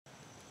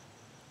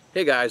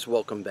Hey guys,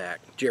 welcome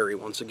back. Jerry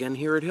once again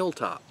here at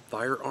Hilltop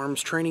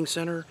Firearms Training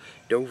Center,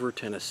 Dover,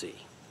 Tennessee.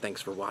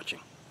 Thanks for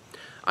watching.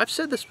 I've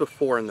said this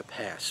before in the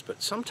past,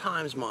 but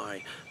sometimes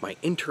my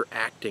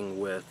interacting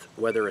with,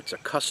 whether it's a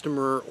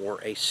customer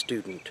or a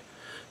student,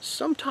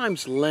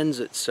 sometimes lends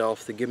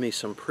itself to give me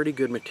some pretty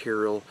good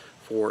material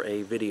for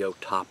a video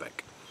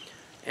topic.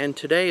 And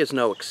today is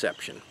no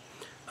exception.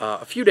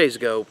 A few days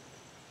ago,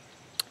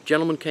 a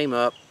gentleman came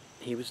up.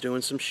 He was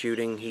doing some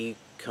shooting. He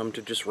come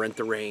to just rent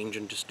the range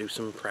and just do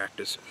some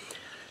practice,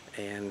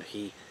 and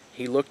he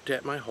looked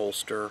at my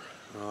holster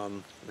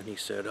and he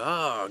said,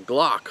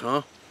 Glock,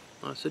 huh?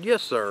 I said,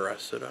 yes sir. I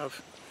said,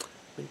 I've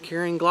been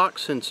carrying Glocks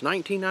since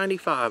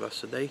 1995. I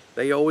said,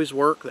 they always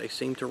work. They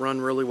seem to run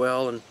really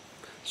well, and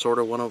sort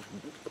of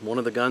one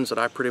of the guns that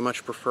I pretty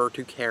much prefer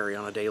to carry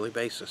on a daily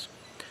basis.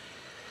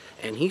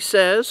 And he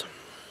says,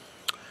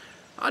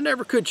 I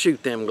never could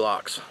shoot them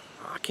Glocks.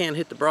 I can't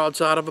hit the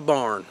broadside of a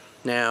barn.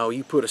 Now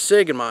you put a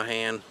SIG in my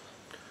hand,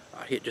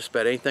 I hit just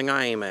about anything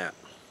I aim at.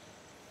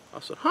 I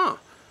said, huh.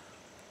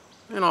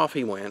 And off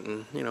he went,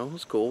 and you know, it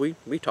was cool.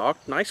 We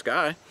talked, nice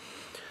guy.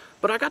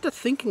 But I got to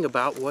thinking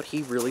about what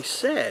he really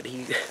said.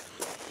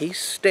 He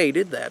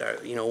stated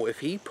that, you know,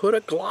 if he put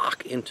a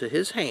Glock into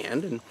his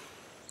hand and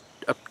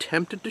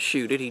attempted to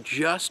shoot it, he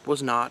just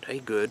was not a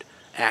good,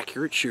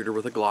 accurate shooter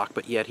with a Glock,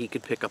 but yet he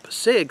could pick up a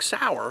SIG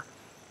sour,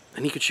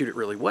 and he could shoot it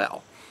really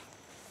well.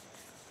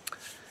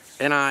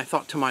 And I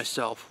thought to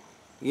myself,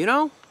 you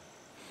know,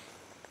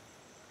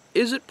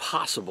 is it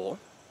possible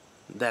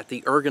that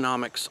the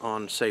ergonomics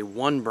on, say,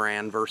 one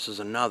brand versus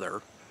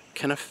another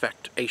can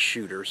affect a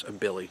shooter's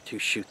ability to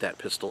shoot that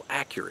pistol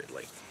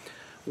accurately?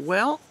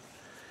 Well,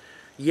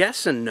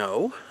 yes and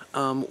no.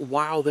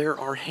 While there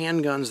are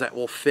handguns that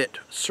will fit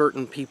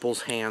certain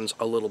people's hands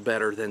a little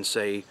better than,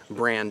 say,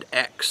 brand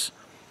X,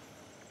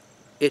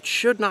 it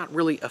should not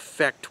really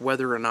affect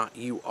whether or not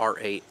you are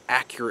an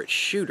accurate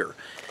shooter,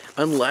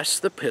 unless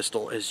the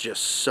pistol is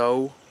just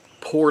so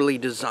poorly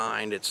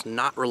designed, it's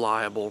not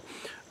reliable,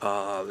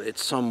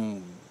 it's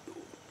some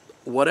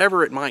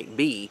whatever it might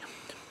be.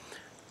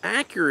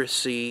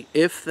 Accuracy,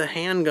 if the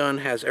handgun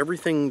has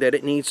everything that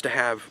it needs to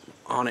have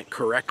on it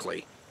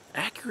correctly,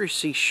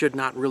 accuracy should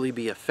not really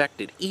be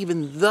affected,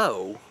 even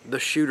though the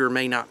shooter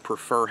may not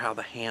prefer how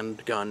the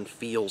handgun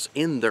feels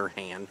in their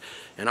hand.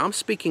 And I'm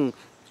speaking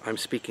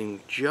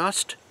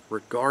just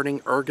regarding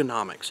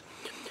ergonomics.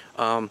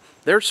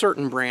 There are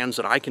certain brands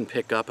that I can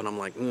pick up and I'm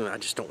like, I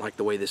just don't like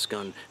the way this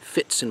gun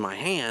fits in my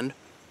hand,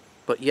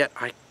 but yet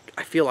I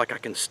feel like I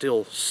can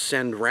still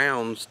send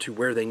rounds to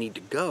where they need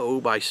to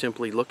go by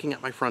simply looking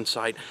at my front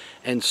sight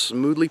and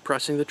smoothly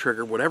pressing the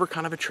trigger, whatever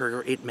kind of a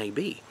trigger it may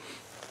be.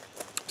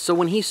 So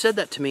when he said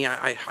that to me,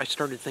 I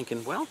started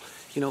thinking, well,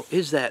 you know,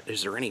 is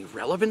there any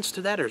relevance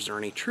to that, or is there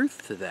any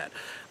truth to that?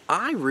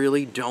 I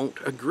really don't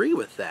agree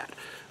with that.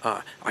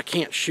 I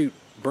can't shoot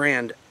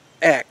brand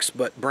X,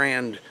 but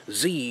brand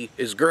Z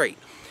is great.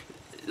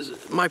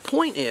 My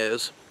point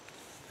is,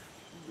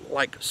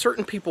 like,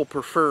 certain people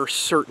prefer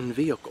certain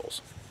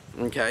vehicles.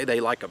 Okay,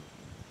 they like a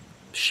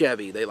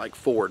Chevy, they like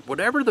Ford,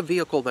 whatever the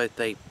vehicle that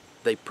they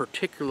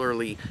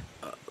particularly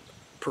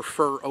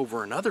prefer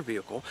over another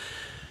vehicle.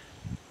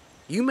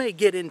 You may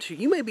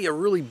be a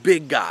really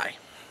big guy,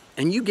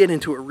 and you get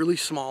into a really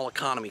small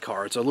economy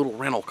car. It's a little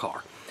rental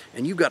car,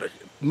 and you got to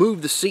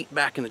move the seat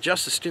back and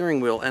adjust the steering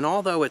wheel, and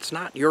although it's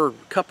not your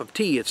cup of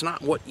tea, it's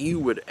not what you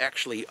would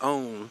actually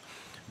own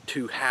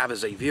to have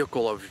as a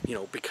vehicle of, you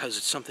know, because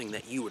it's something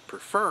that you would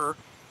prefer,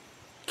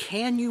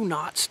 can you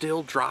not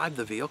still drive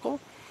the vehicle?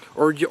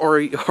 Or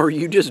are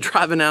you just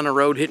driving down the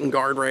road hitting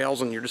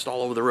guardrails and you're just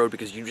all over the road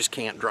because you just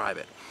can't drive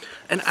it?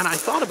 And I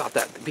thought about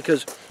that,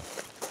 because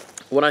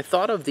when I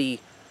thought of the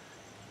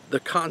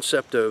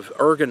concept of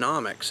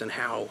ergonomics and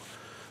how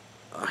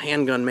a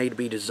handgun may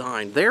be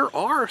designed, there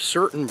are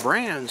certain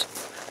brands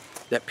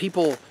that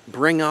people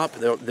bring up,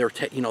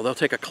 they'll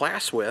take a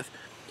class with,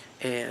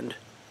 and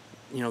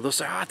you know, they'll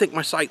say, I think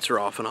my sights are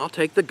off, and I'll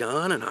take the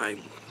gun and I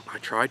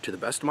try to the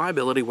best of my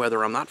ability,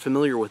 whether I'm not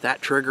familiar with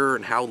that trigger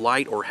and how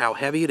light or how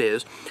heavy it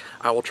is,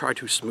 I will try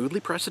to smoothly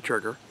press the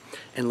trigger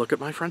and look at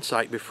my front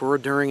sight before,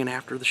 during, and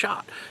after the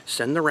shot.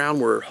 Send the round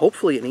where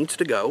hopefully it needs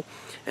to go,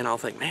 and I'll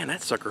think, man,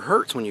 that sucker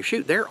hurts when you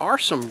shoot. There are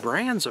some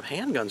brands of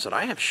handguns that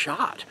I have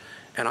shot,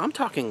 and I'm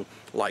talking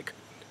like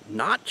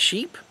not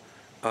cheap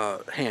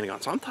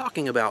handguns. I'm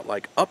talking about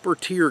like upper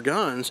tier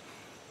guns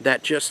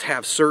that just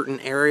have certain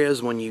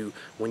areas when you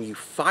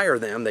fire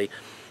them, they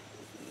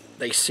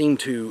seem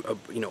to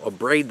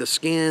abrade the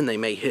skin. They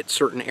may hit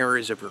certain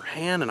areas of your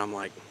hand, and I'm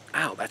like,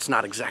 ow, that's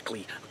not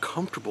exactly a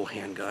comfortable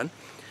handgun,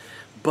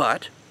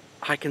 but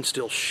I can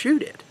still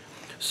shoot it.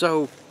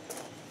 So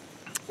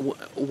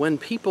when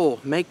people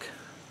make,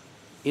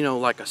 you know,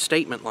 like a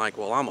statement like,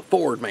 well, I'm a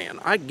Ford man,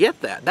 I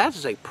get that. That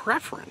is a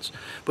preference,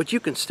 but you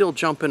can still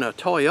jump in a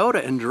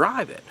Toyota and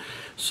drive it.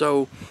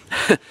 So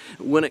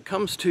when it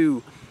comes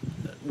to,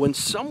 when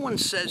someone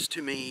says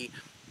to me,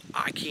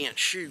 I can't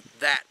shoot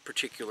that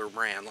particular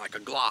brand, like a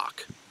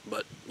Glock,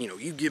 but, you know,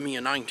 you give me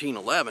a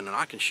 1911 and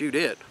I can shoot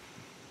it,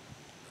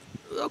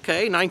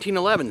 Okay,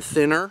 1911,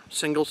 thinner,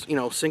 single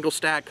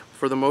stack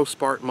for the most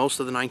part. Most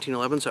of the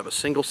 1911s have a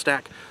single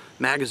stack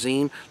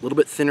magazine, a little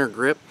bit thinner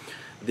grip.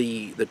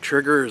 The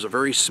trigger is a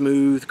very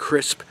smooth,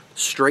 crisp,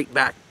 straight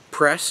back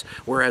press,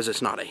 whereas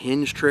it's not a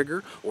hinge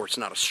trigger, or it's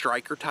not a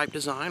striker type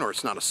design, or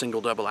it's not a single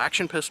double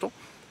action pistol.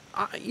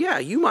 Yeah,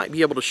 you might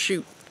be able to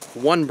shoot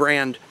one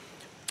brand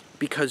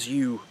because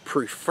you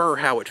prefer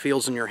how it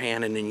feels in your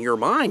hand, and in your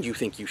mind you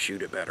think you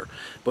shoot it better.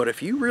 But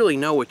if you really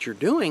know what you're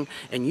doing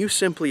and you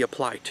simply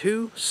apply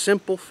two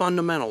simple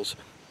fundamentals,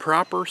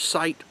 proper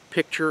sight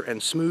picture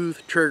and smooth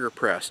trigger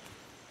press,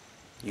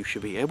 you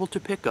should be able to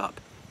pick up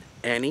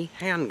any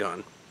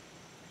handgun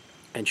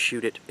and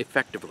shoot it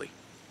effectively.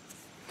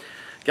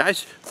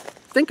 Guys,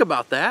 think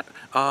about that.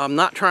 I'm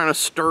not trying to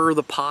stir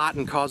the pot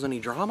and cause any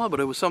drama, but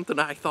it was something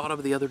I thought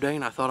of the other day,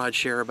 and I thought I'd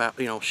share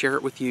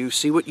it with you,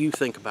 see what you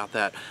think about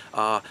that.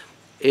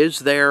 Is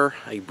there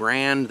a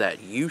brand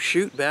that you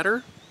shoot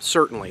better?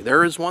 Certainly.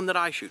 There is one that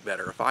I shoot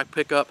better. If I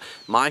pick up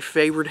my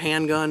favorite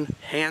handgun,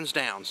 hands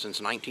down,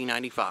 since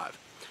 1995,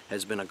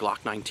 has been a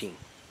Glock 19.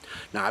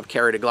 Now, I've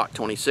carried a Glock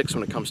 26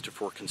 when it comes to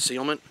for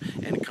concealment,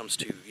 and it comes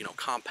to,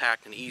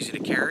 compact and easy to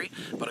carry,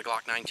 but a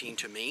Glock 19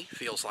 to me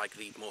feels like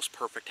the most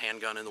perfect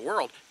handgun in the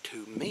world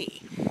to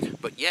me.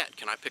 But yet,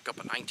 can I pick up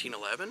a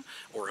 1911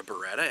 or a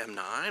Beretta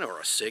M9 or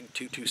a SIG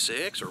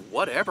 226 or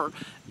whatever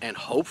and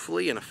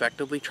hopefully and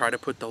effectively try to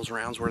put those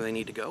rounds where they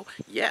need to go?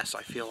 Yes,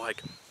 I feel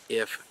like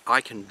if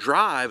I can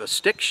drive a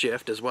stick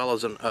shift as well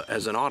as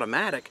an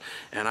automatic,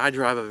 and I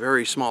drive a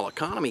very small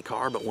economy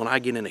car, but when I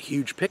get in a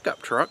huge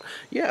pickup truck,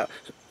 yeah,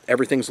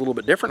 everything's a little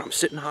bit different. I'm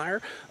sitting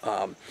higher,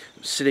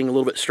 sitting a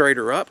little bit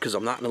straighter up because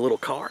I'm not in a little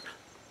car,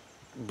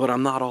 but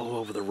I'm not all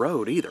over the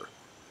road either.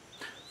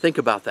 Think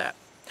about that.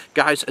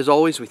 Guys, as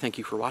always, we thank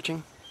you for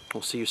watching.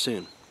 We'll see you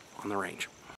soon on the range.